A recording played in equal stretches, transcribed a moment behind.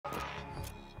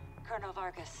Colonel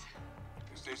Vargas.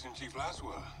 Station Chief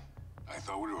Laswell. I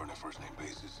thought we were on a first-name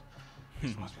basis.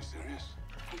 This must be serious.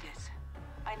 It is.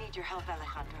 I need your help,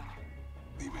 Alejandro.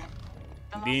 Dime.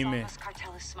 The Los Alamos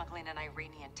cartel is smuggling an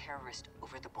Iranian terrorist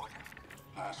over the border.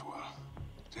 Laswell.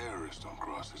 Terrorists don't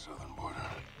cross the southern border.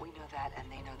 We know that,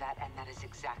 and they know that, and that is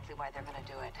exactly why they're gonna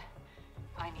do it.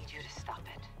 I need you to stop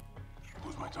it.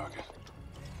 Who's my target?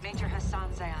 Major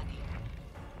Hassan Zayani.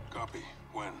 Copy.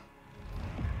 When?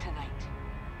 Tonight.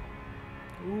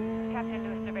 Ooh. Captain to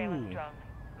a surveillance drone.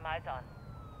 Eyes on.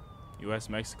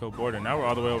 U.S.-Mexico border. Now we're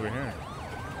all the way over here.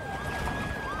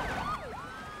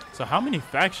 So how many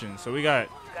factions? So we got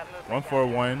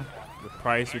 141. The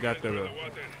Price. We got the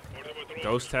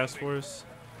Ghost Task Force.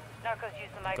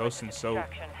 Ghost and Soap.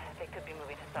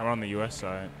 We're on the U.S.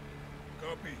 side.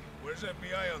 Copy. Where's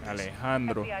FBI on this?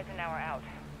 Alejandro. FBI's an hour out.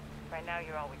 Right now,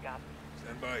 you're all we got.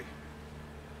 Stand by.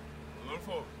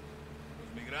 Rodolfo,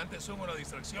 los migrantes son una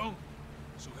distracción.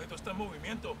 El sujeto está en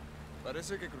movimiento.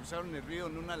 Parece que cruzaron el río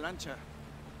en una lancha.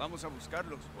 Vamos a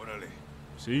buscarlos. Órale.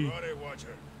 Sí. Órale,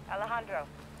 Watcher. Alejandro,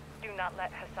 do not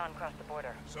let Hassan cross the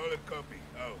border. Solid copy.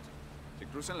 Out. Si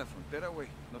cruzan la frontera, güey,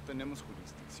 no tenemos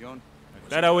jurisdicción.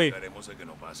 That away. Haremos de que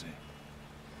no pase.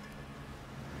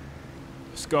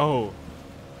 Let's go.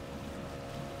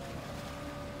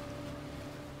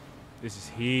 This is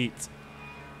heat.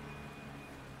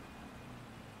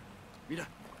 Mira,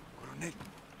 coronel.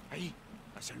 Ahí,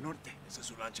 hacia el norte. Esa es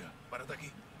su lancha. Párate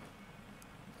aquí.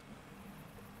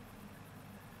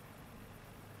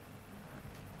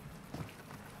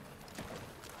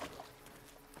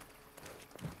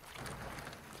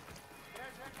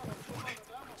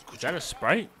 Is that a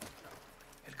Sprite?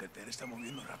 El cartel está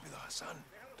moviendo rápido a Hassan.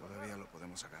 Todavía lo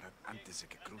podemos agarrar antes de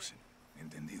que crucen.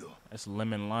 Entendido. That's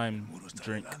lemon lime El muro está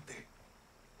drink. adelante.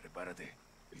 Prepárate.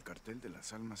 El cartel de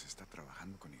las almas está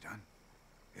trabajando con Irán.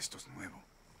 Esto es nuevo.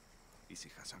 Y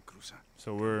si Hassan cruza...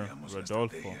 So we're Veamos la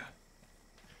Rodolfo. estrategia.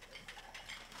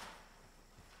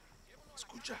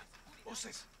 Escucha,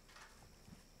 voces.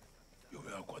 Yo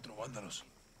veo a 4 vándalos.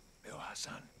 Veo a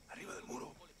Hassan arriba del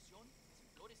muro.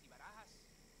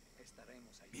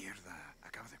 Mierda,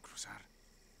 acaba de cruzar.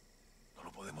 No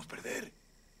lo podemos perder.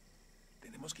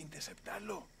 Tenemos que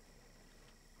interceptarlo.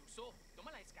 Cruzó.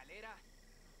 Toma la escalera.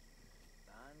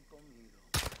 Tan comido.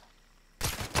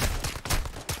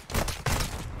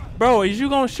 Bro, is you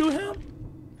gonna shoot him?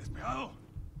 Despejado.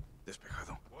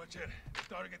 Despejado. Watcher,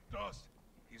 the target crossed.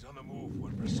 He's on the move.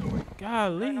 We're pursuing.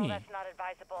 Golly. Colonel, that's not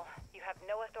advisable. You have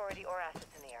no authority or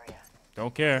assets in the area.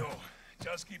 Don't care. No,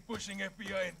 just keep pushing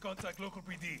FBI and contact local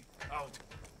PD. Out.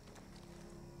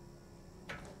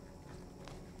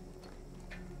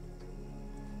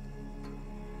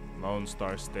 Lone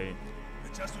Star State. ¿Me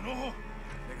echaste un ojo?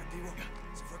 Negativo.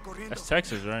 Se fue corriendo. That's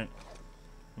Texas, right?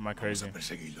 Am I crazy? Vamos a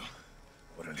perseguirlo.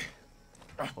 Órale.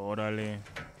 Órale.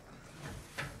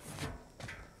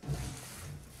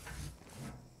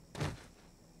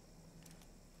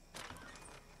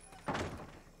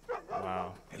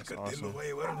 Wow, El that's cartel lo awesome. va a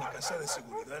llevar a una casa de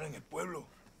seguridad en el pueblo.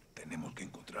 Tenemos que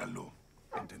encontrarlo.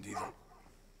 Entendido.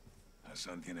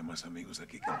 Hassan tiene más amigos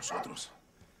aquí que nosotros.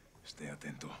 Esté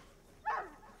atento.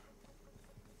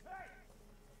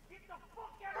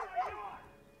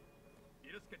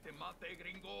 ¿Quieres que te mate,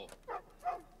 gringo?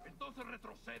 Entonces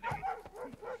retrocede.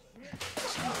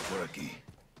 Hassan va por aquí.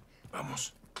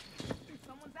 Vamos.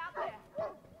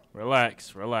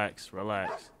 Relax, relax,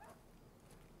 relax.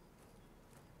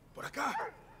 Por acá.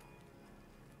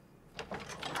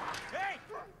 Hey!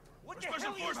 What the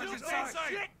Special hell are forces you inside.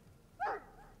 doing?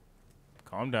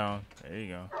 Calm down. There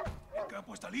you go. El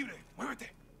campo está libre.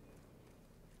 Muévete.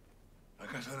 La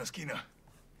casa de la esquina.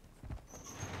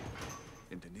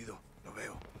 Entendido. Lo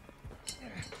veo.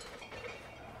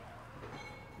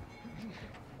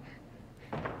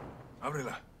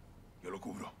 Ábrela. Yo lo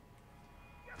cubro.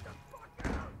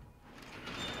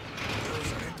 Cuidado,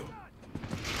 sargento.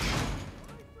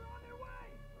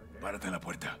 Párate en la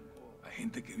puerta. Hay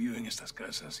gente que vive en estas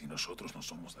casas y nosotros no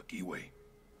somos de aquí, güey.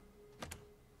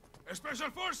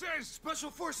 Special Forces!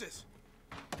 Special Forces!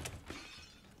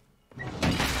 You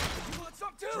want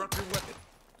some too? Drop your weapon.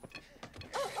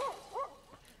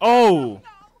 Oh!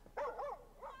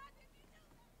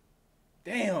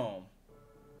 Damn.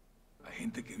 Hay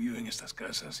gente que vive en estas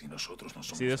casas y nosotros no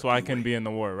somos See, that's de why I aquí, couldn't güey. be in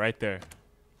the war, right there.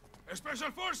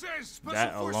 Special Forces! Special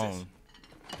That Forces! alone.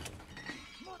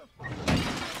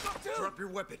 Drop your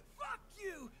weapon. Fuck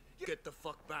you! Get the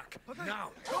fuck back. Okay.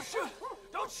 Now. Don't shoot!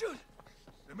 Don't shoot!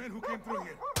 The men who came through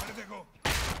here. Where did they go?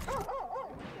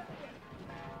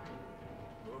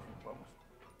 Vamos.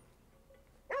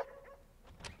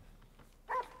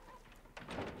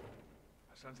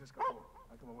 Hassan se escapó.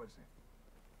 Hay que moverse.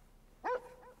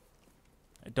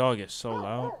 That dog is so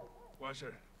loud.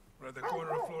 Watcher, we're at the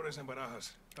corner of Flores and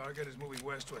Barajas. Target is moving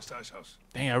west to a stash house.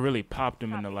 Dang, I really popped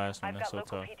him in the Copy. last one. I've That's got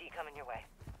so local tough. PD coming your way.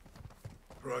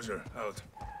 Roger, out.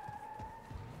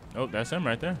 Oh, that's him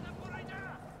right there.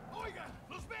 Oiga,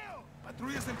 los veo.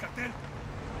 Patrullas del cartel.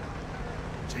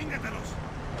 Chíngatelos.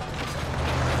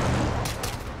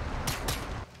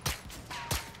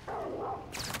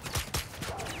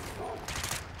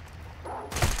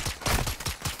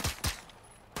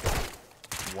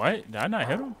 What? Did I not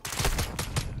hit him?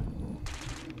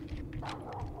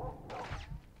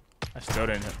 I still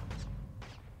didn't hit.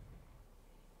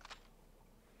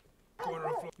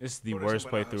 This is the worst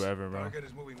playthrough ever, bro. Target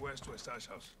is moving west to a stash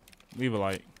house. Leave a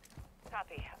like.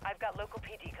 Copy. I've got local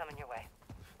PD coming your way.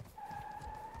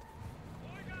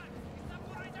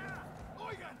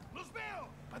 Oigan, los veo.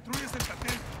 Patrullas del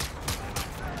cartel.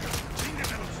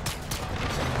 Chíngatelos.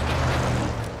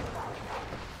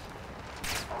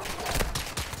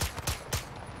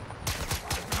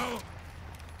 Despejado.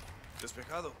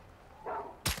 Despejado.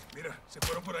 Mira, se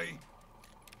fueron por ahí.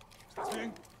 ¿Estás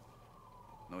bien?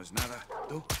 No es nada.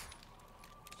 ¿Tú?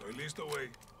 Estoy listo, güey.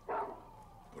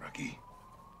 Por aquí.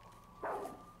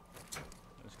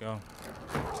 Let's go.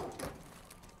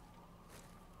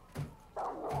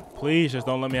 Please just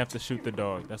don't let me have to shoot the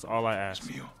dog. That's all I ask.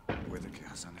 Mío, Puede que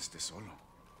Hassan esté solo.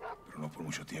 pero no por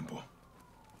mucho tiempo.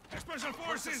 Special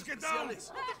Forces, get down! What the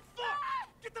fuck?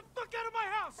 Get the fuck out of my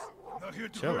house! I'm not here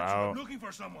to Chill hurt you. out. I'm looking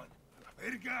for someone. A la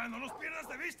verga, no los pierdas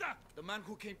de vista. The man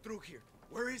who came through here.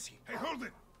 Where is he? Hey, hold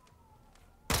it.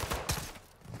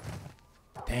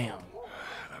 Damn.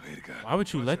 A la verga. Why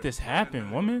would you let this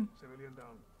happen, woman? Civilian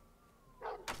down.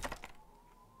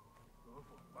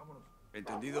 Rodolfo, vámonos.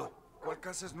 Entendido. ¿Cuál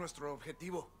casa es nuestro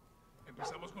objetivo?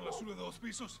 Empezamos con la azul de 2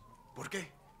 pisos. ¿Por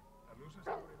qué? La luz de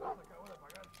seguridad se acaba de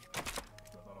apagar.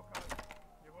 Todo local.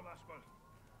 Llegó el asphalt.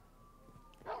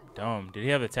 Dumb. Did he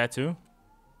have a tattoo?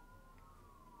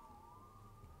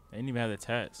 They didn't even have the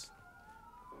tats.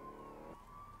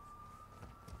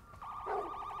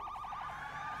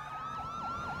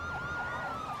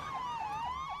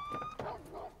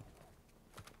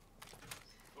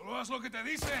 Solo haz lo que te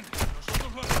dicen.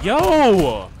 Nosotros lo hacemos.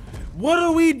 Yo! What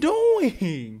are we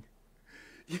doing?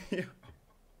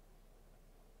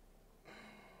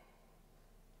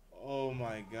 Oh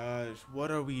my gosh.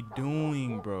 What are we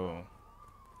doing, bro?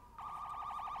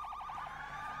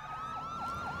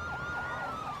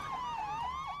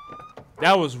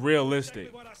 That was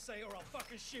realistic. What I say or I'll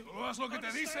fucking shoot. Solo haz lo que te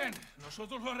dicen.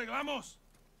 Nosotros lo arreglamos.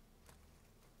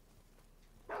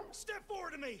 Step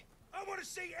forward to me. I want to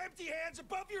see empty hands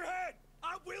above your head.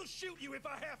 I will shoot you if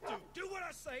I have to. Do what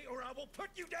I say or I will put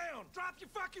you down. Drop your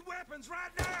fucking weapons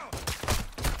right now.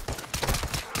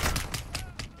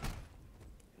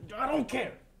 I don't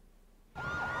care.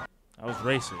 I was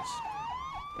racist.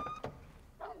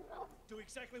 Do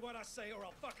exactly what I say or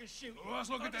I'll fucking shoot you. Solo haz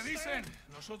lo que te dicen.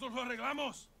 Nosotros lo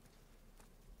arreglamos.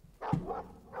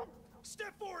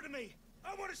 Step forward to me.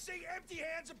 I want to see empty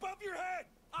hands above your head.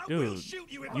 I will Dude,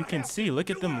 shoot you if you I can have see. to. Look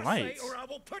at Do them what I say lights. or I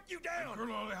will put you down.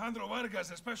 Colonel Alejandro Vargas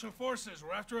and Special Forces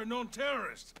were after a known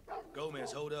terrorist.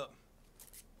 Gomez, hold up.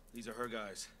 These are her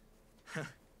guys.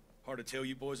 Hard to tell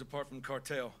you boys apart from the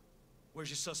cartel. Where's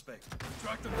your suspect?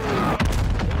 Track them.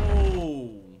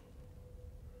 Oh.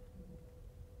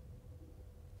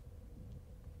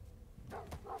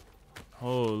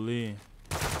 Holy.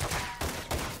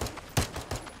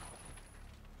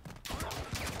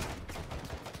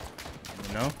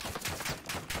 You know?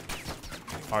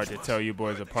 Hard to tell you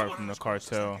boys apart from the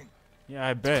cartel. Yeah,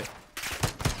 I bet.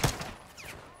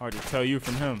 Hard to tell you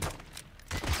from him.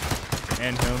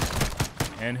 And him.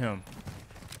 And him.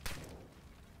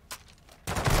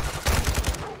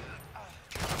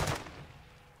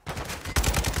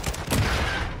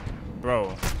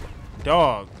 Bro.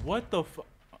 Dog. What the fuck?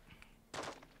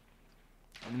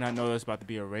 I did not know this was about to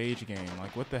be a rage game.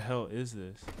 Like, what the hell is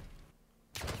this?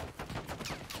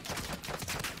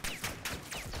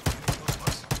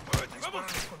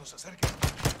 Dispárales cuando se acerquen.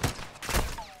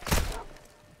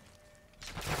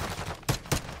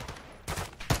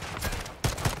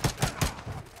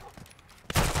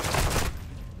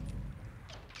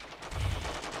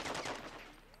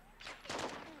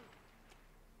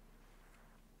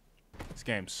 This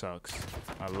game sucks.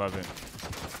 I love it.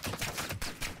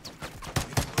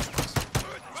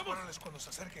 Dispárales cuando se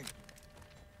acerquen.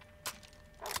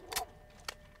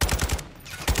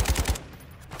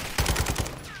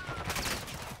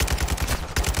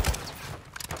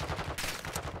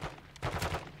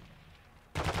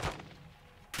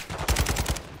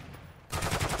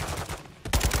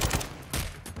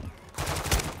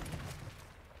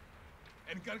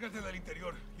 Encárgate del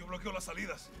interior. Yo bloqueo las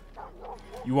salidas.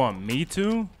 You want me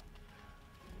to?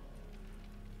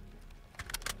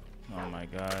 Oh my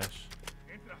gosh.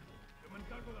 Entra. Yo me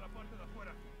encargo de la parte de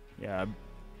afuera. Yeah,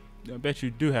 I bet you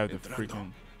do have the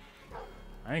freaking...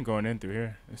 I ain't going in through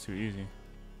here. It's too easy.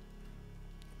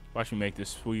 Watch me make this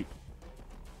sweep.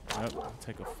 Yep,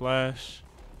 take a flash.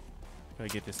 Gotta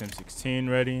get this M16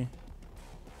 ready.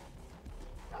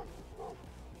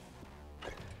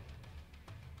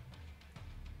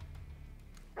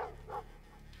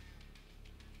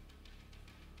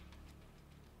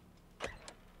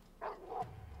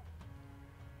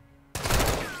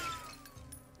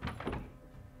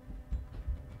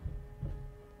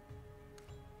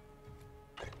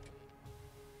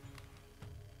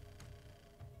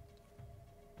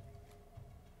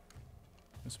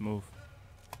 Let's move.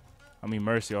 I mean,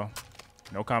 mercy, y'all.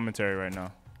 No commentary right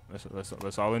now.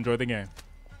 Let's all enjoy the game.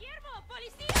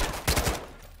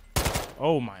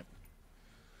 Oh my.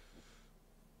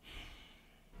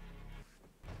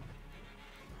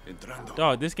 Entrando.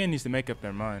 Dog, this game needs to make up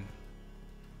their mind.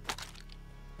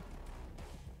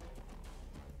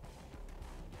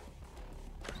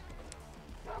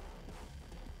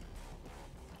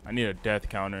 I need a death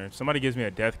counter. If somebody gives me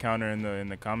a death counter in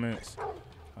the comments,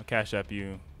 I'll cash app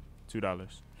you $2.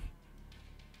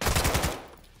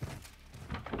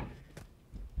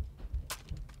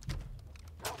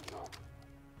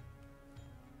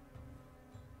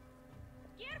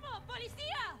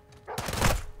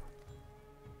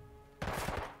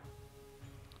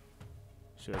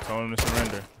 Should have told him to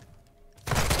surrender.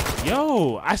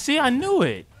 Yo, I see, I knew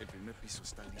it.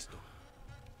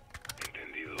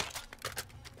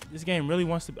 This game really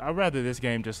wants to. I'd rather this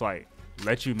game just like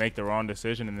let you make the wrong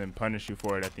decision and then punish you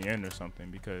for it at the end or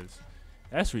something, because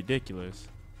that's ridiculous.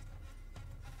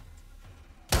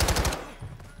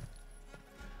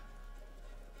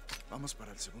 Vamos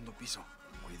para el segundo piso.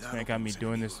 This man got me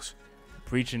doing this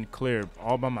preaching clear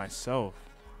all by myself.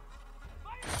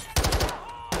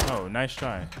 Oh, nice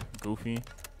try, Goofy.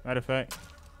 Matter of fact,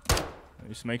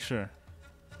 just make sure.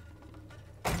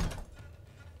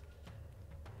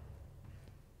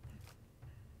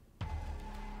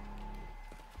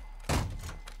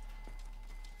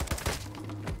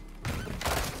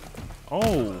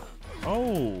 Oh,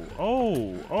 oh,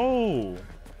 oh, oh.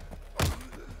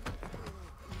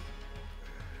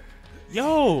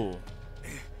 Yo.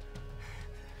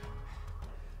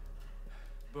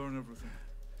 Burn everything.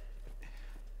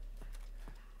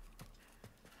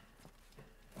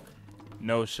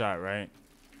 No shot, right?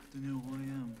 You know who I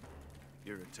am.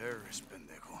 You're a terrorist,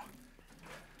 pendejo.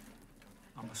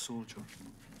 I'm a soldier.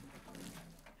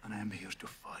 And I'm here to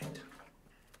fight.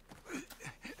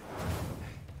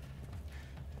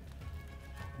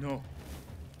 No.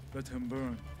 Let him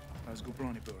burn. Let's go,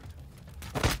 Brownie Bird.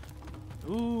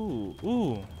 Ooh,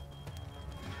 ooh.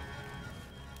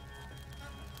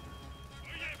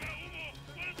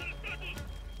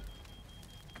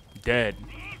 Dead.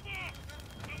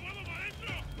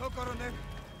 No, coronel.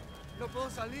 No puedo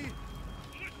salir.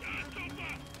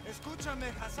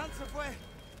 Escúchame, Hassan se fue.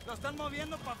 Lo están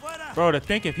moviendo para afuera. Bro, to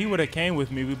think if he would have came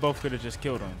with me, we both could have just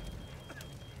killed him.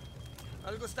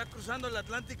 Algo está cruzando el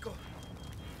Atlántico.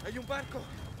 Hay un barco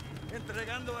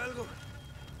entregando algo.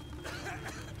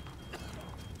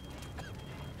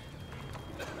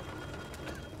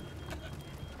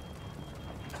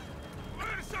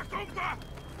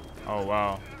 Oh,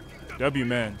 wow. W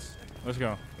men's. Let's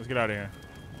go. Let's get out of here.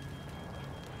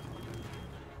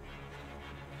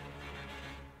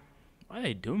 Why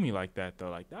they do me like that, though?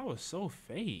 Like, that was so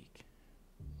fake.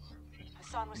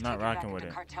 Hassan was Not taken rocking back with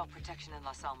into it. cartel protection in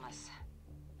Las Almas.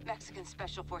 Mexican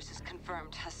special forces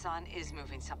confirmed Hassan is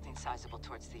moving something sizable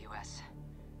towards the U.S.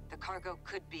 The cargo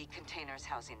could be containers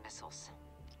housing missiles.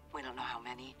 We don't know how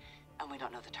many, and we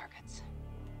don't know the targets.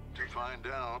 To find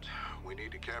out, we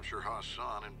need to capture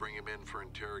Hassan and bring him in for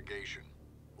interrogation.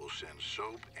 We'll send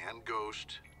Soap and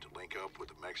Ghost to link up with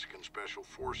the Mexican special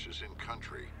forces in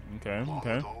country. Okay, along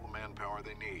okay. with all the manpower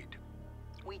they need.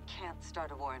 We can't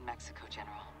start a war in Mexico,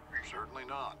 General. Certainly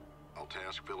not. I'll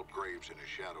task Philip Graves and his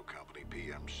shadow company,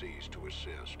 PMCs, to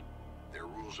assist. Their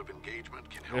rules of engagement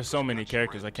can help. There's so us many cut some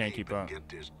characters, red I can't tape keep and up. Get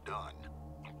this done.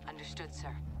 Understood,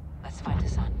 sir. Let's find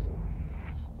Hassan.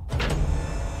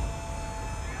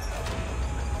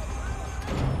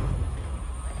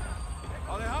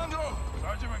 Alejandro!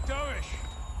 Sergeant McTavish.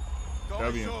 Call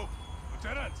W. me Soap.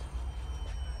 Lieutenant.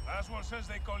 Last one says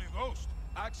they call you Ghost.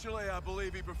 Actually, I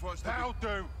believe he prefers to That'll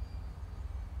do.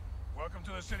 Welcome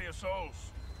to the City of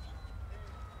Souls.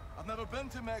 I've never been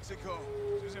to Mexico.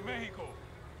 This is in Mexico.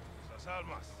 Las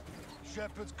Almas.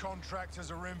 Shepard's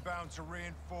contractors are inbound to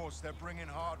reinforce. They're bringing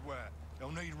hardware.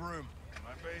 They'll need room.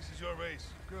 My base is your base.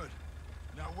 Good.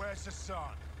 Now where's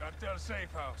Hassan? Cartel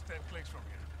safe house, 10 clicks from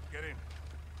here. Get in.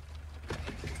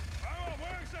 Vamos,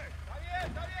 muévense.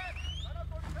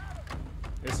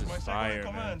 This is My second fire, in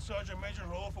command, man. Sergeant Major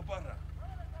Rodolfo Parra.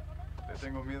 Le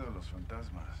tengo miedo a los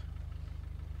fantasmas.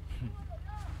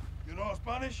 You know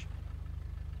Spanish?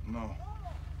 No.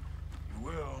 You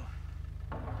will.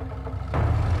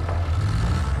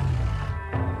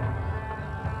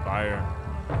 Fire.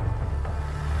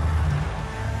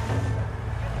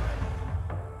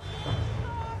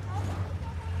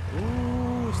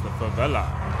 Ooh, it's the favela.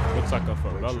 Looks like a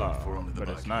favela, but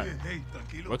it's not. Hey,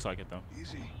 tranquilo. Looks like it though.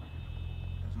 Easy.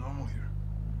 It's normal here.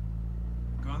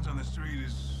 Guns on the street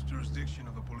is jurisdiction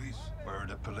of the police. Where are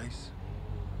the police?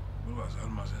 Well, Las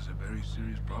Almas has a very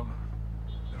serious problem.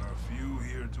 There are few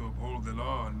here to uphold the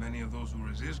law, and many of those who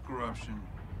resist corruption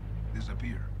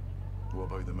disappear. What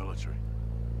about the military?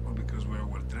 Well, because we're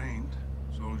well trained,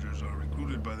 soldiers are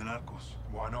recruited by the narcos.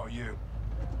 Why not you?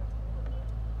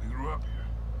 We grew up here.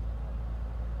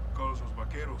 We call us los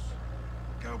vaqueros,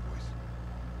 cowboys.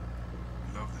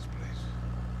 We love this place,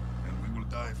 and we will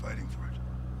die fighting for it.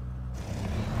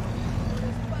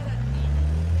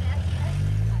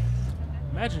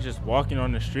 Imagine just walking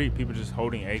on the street, people just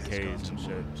holding AKs and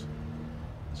shit.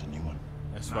 There's a new one.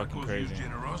 That's fucking Narcos crazy. use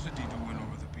generosity to win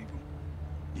over the people.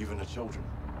 Even the children.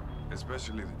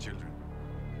 Especially the children.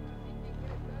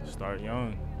 Start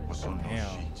young. What's on those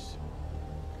Damn. sheets?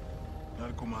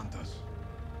 Narcomantas.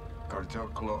 Cartel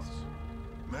cloths.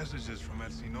 Messages from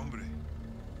El Sin Nombre.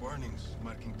 Warnings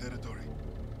marking territory.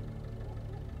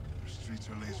 Our streets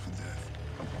are laced with death.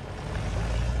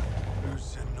 Who's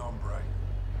Sin Nombre?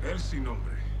 El Sin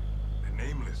Nombre. The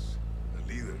nameless.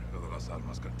 The leader of the Las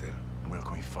Almas cartel. Where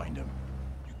can we find him?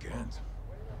 You can't.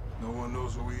 No one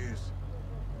knows who he is.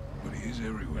 But he is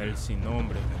everywhere. El Sin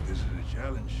Nombre. And this is a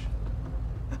challenge.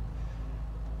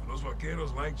 Los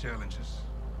vaqueros like challenges.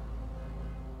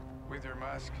 With your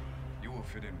mask, you will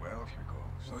fit in well if you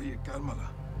go. Oye, cálmala.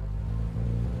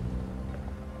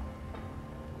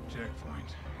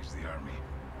 Checkpoint is the army.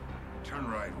 Turn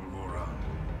right, we'll go around.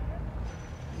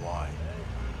 Why?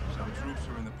 Some troops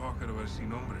are in the pocket of El Sin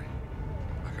Nombre.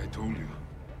 Like I told you,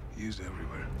 he is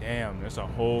everywhere. Damn, there's a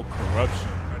whole corruption.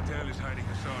 Cartel is hiding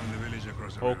Hassan in the village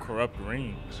across the Whole river. corrupt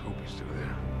ring. Let's hope he's still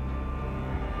there.